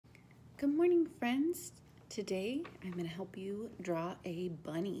Good morning, friends. Today I'm going to help you draw a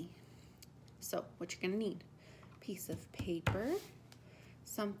bunny. So what you're going to need: piece of paper,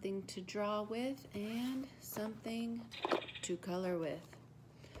 something to draw with, and something to color with.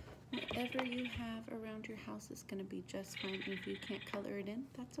 Whatever you have around your house is going to be just fine. And if you can't color it in,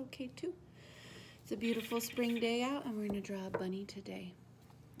 that's okay too. It's a beautiful spring day out and we're going to draw a bunny today.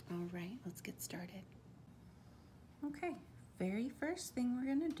 All right, let's get started. Okay. Very first thing we're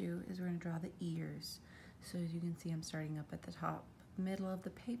going to do is we're going to draw the ears. So as you can see, I'm starting up at the top middle of the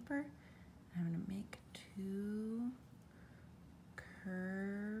paper. I'm going to make two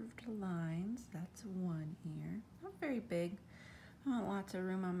curved lines. That's one ear. Not very big. I want lots of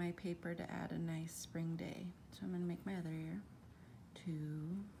room on my paper to add a nice spring day. So I'm going to make my other ear.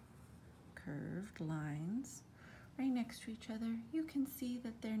 Two curved lines right next to each other. You can see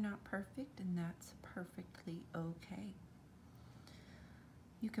that they're not perfect, and that's perfectly okay.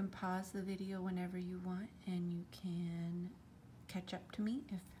 You can pause the video whenever you want, and you can catch up to me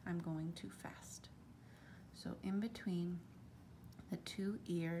if I'm going too fast. So in between the two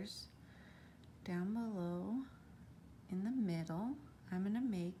ears, down below in the middle, I'm going to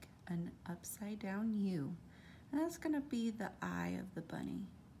make an upside down U. And that's going to be the eye of the bunny.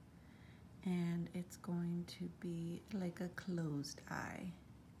 And it's going to be like a closed eye.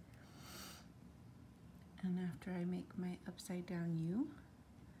 And after I make my upside down U,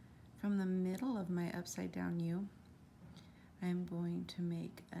 from the middle of my upside down U, I'm going to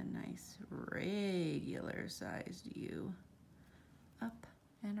make a nice regular sized U up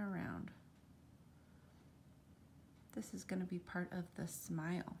and around. This is going to be part of the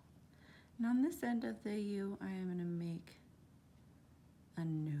smile. And on this end of the U, I am going to make a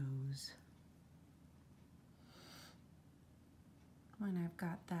nose. When I've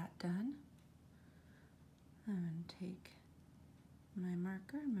got that done, I'm going to take my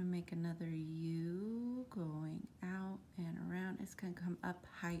marker, I'm going to make another U going out and around. It's going to come up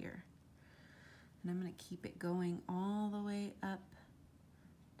higher. And I'm going to keep it going all the way up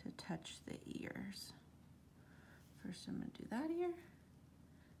to touch the ears. First I'm going to do that ear.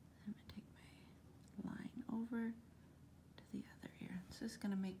 I'm going to take my line over to the other ear. So this is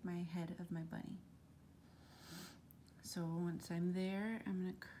going to make my head of my bunny. So once I'm there, I'm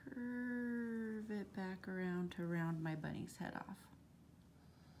going to curve it back around to round my bunny's head off.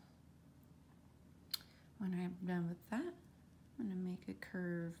 When I'm done with that, I'm going to make a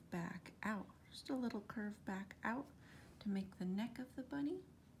curve back out. Just a little curve back out to make the neck of the bunny.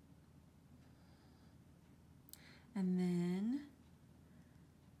 And then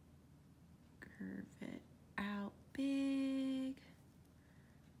curve it out big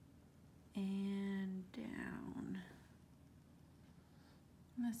and down.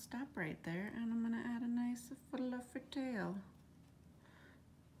 I'm going to stop right there, and I'm going to add a nice fluffy tail.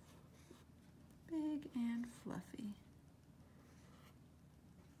 Big and fluffy.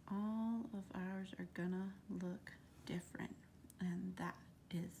 All of ours are gonna look different, and that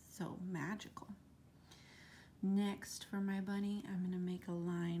is so magical. Next, for my bunny, I'm gonna make a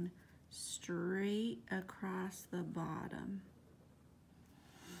line straight across the bottom.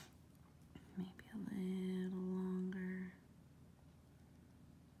 Maybe a little longer.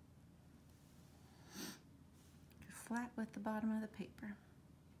 Flat with the bottom of the paper.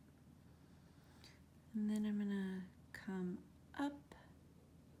 And then I'm gonna come up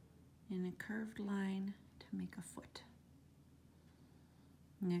in a curved line to make a foot.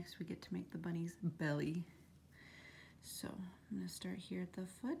 Next we get to make the bunny's belly. So I'm gonna start here at the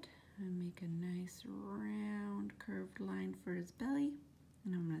foot and make a nice round curved line for his belly.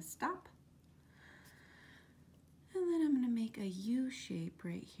 And I'm gonna stop. And then I'm gonna make a U shape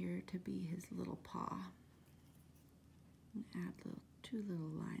right here to be his little paw. And add two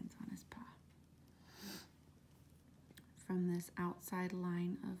little lines on his paw. From this outside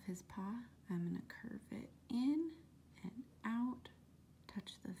line of his paw, I'm going to curve it in and out,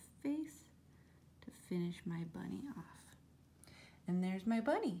 touch the face to finish my bunny off. And there's my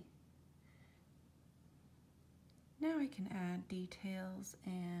bunny. Now I can add details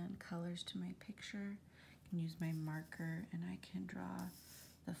and colors to my picture. I can use my marker and I can draw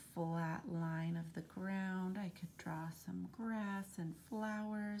the flat line of the ground. I could draw some grass and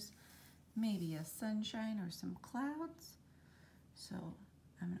flowers, maybe a sunshine or some clouds. So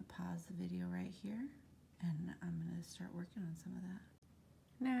I'm going to pause the video right here, and I'm going to start working on some of that.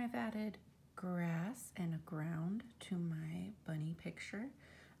 Now I've added grass and a ground to my bunny picture.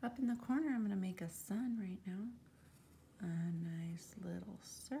 Up in the corner, I'm going to make a sun right now. A nice little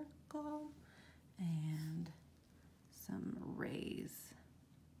circle and some rays.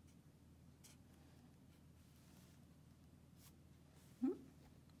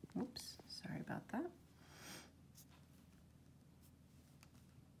 Oops. that.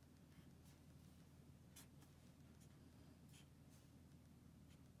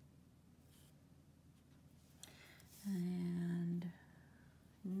 And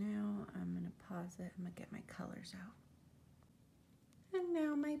now I'm going to pause it. I'm going to get my colors out. And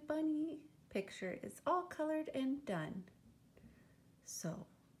now my bunny picture is all colored and done. So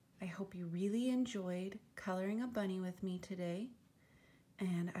I hope you really enjoyed coloring a bunny with me today.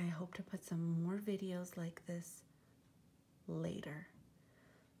 And I hope to put some more videos like this later.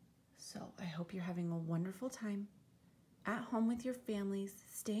 So I hope you're having a wonderful time at home with your families,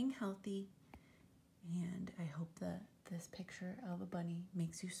 staying healthy, and I hope that this picture of a bunny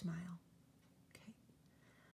makes you smile.